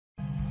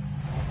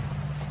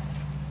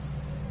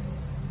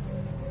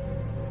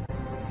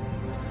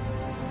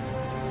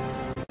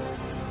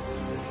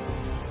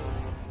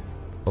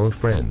Hello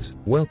friends,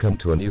 welcome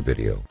to a new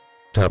video.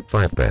 Top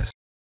 5 Best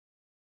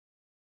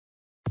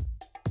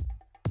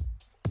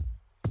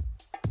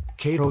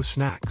Keto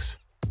Snacks.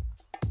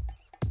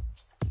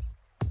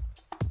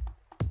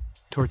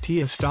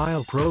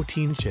 Tortilla-style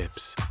protein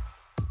chips.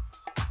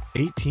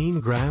 18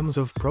 grams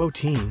of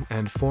protein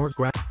and 4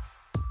 grams.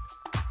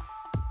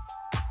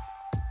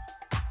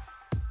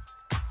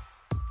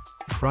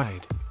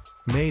 Fried.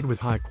 Made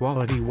with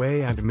high-quality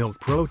whey and milk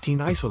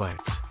protein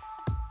isolates.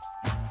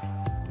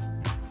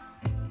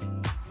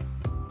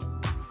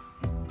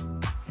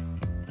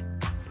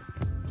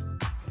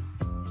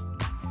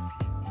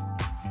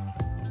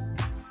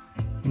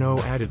 No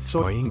added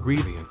soy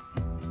ingredient.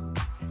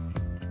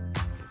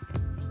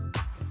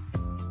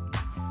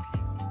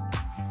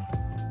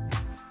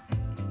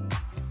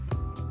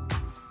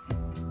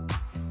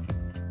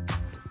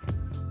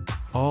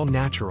 All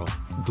natural,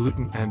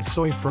 gluten and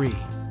soy free.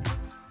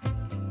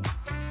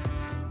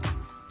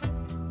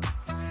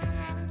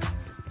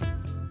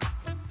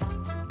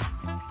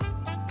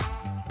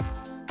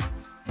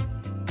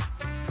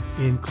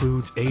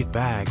 Includes 8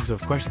 bags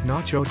of Quest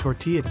Nacho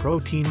tortilla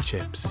protein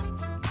chips.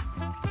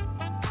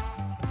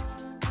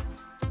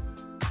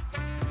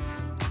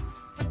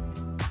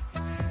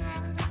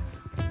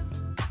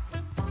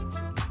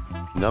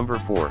 Number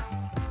 4.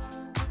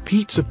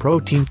 Pizza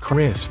protein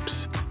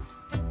crisps.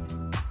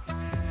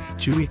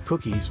 Chewy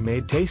cookies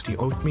made tasty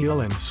oatmeal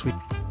and sweet.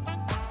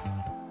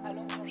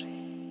 Allons manger.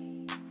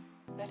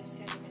 Vers les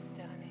ciels de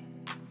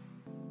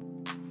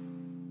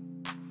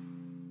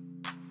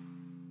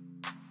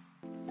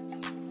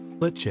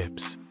Méditerranée.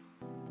 Chips.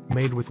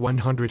 Made with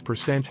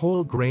 100%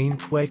 whole grain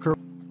Quaker.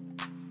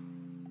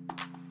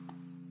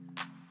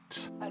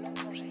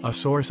 Allons manger. A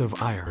source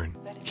of iron,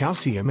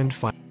 calcium and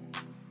fiber.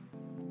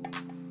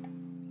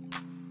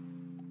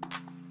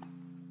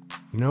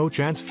 No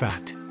trans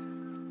fat.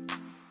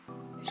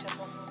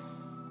 Échappons-nous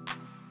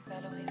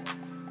vers l'horizon.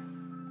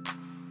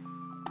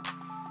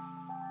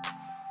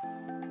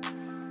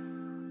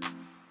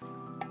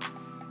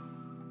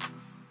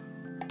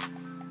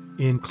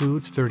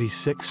 Includes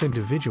 36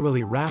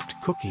 individually wrapped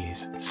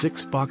cookies,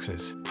 6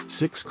 boxes,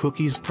 6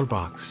 cookies per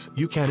box.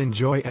 You can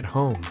enjoy at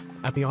home,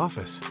 at the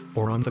office,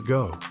 or on the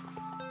go.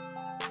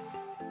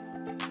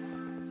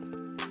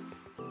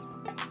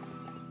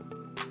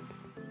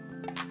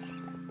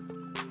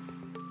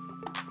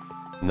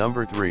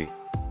 Number 3.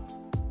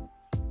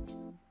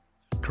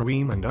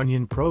 Cream and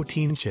onion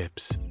protein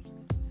chips.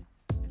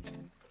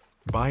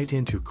 Bite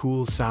into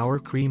cool sour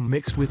cream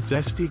mixed with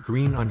zesty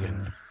green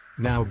onion.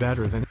 Now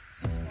better than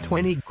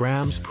 20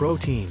 grams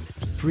protein,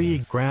 3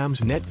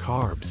 grams net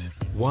carbs,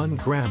 1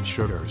 gram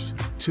sugars,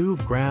 2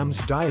 grams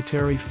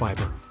dietary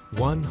fiber,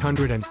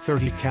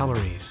 130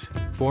 calories,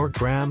 4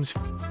 grams.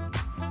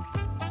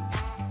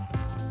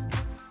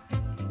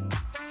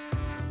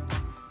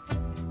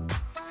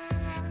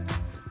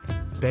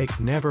 Baked,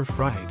 never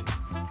fried.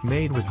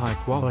 Made with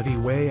high-quality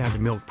whey and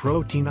milk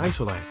protein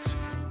isolates.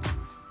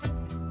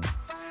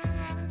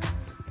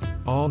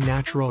 All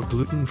natural,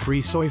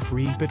 gluten-free,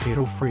 soy-free,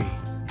 potato-free.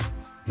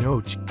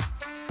 No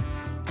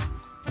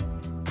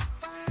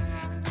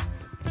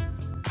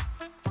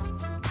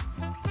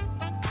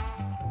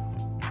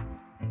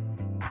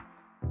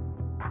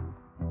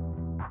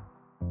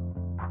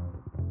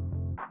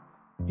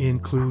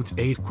Includes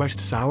 8 Quest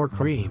sour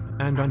cream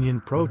and onion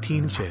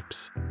protein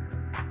chips.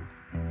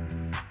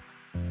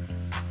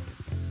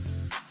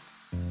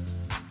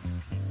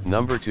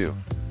 Number 2.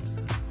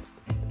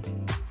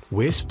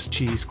 Wisps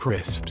cheese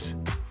crisps.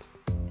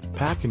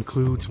 Pack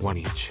includes 1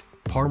 each.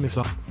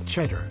 Parmesan,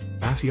 cheddar,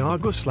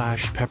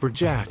 Asiago/pepper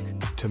jack,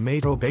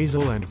 tomato,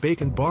 basil and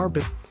bacon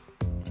barbecue.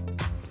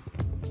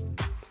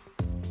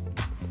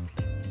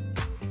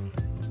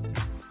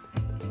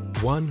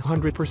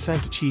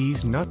 %100%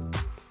 cheese nut.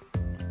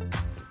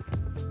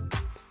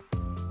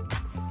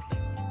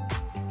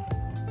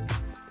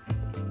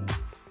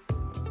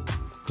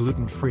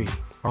 Gluten-free,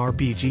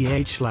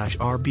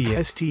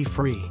 RBGH/RBST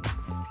free.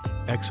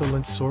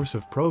 Excellent source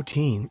of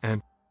protein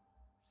and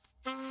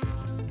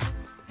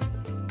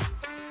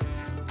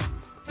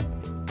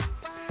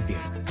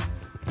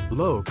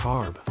low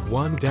carb,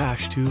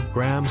 1-2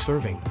 gram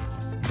serving.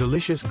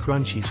 Delicious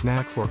crunchy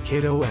snack for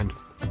keto and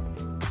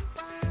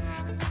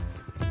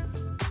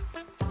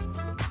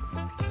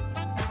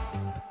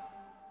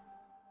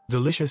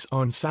delicious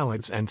on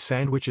salads and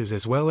sandwiches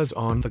as well as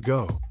on the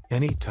go,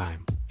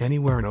 anytime,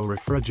 anywhere, no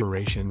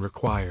refrigeration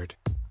required.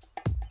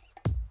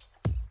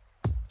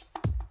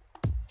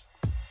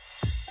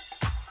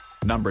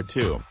 Number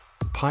 2.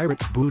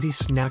 Pirate's Booty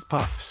Snack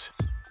Puffs.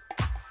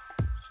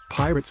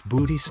 Pirate's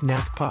Booty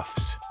Snack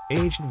Puffs,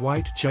 aged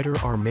white cheddar,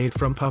 are made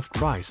from puffed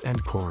rice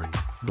and corn,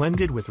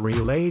 blended with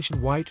real aged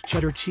white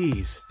cheddar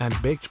cheese, and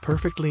baked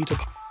perfectly to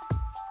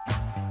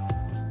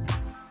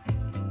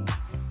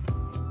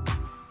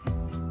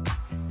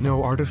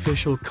no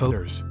artificial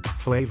colors,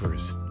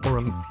 flavors,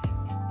 or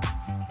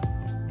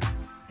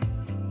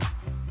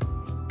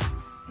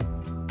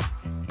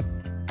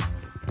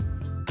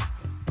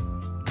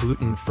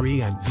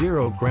gluten-free and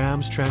 0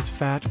 grams trans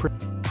fat per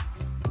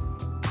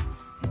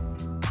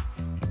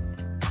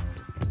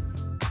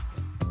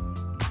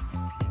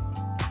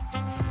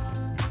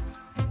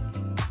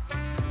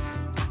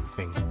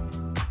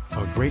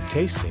great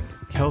tasting,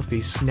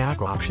 healthy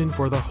snack option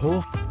for the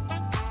whole.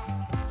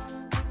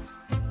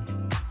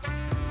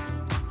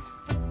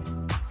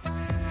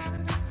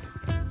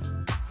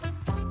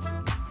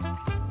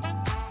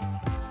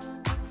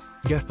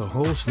 Get the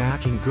whole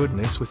snacking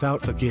goodness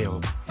without the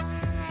guilt.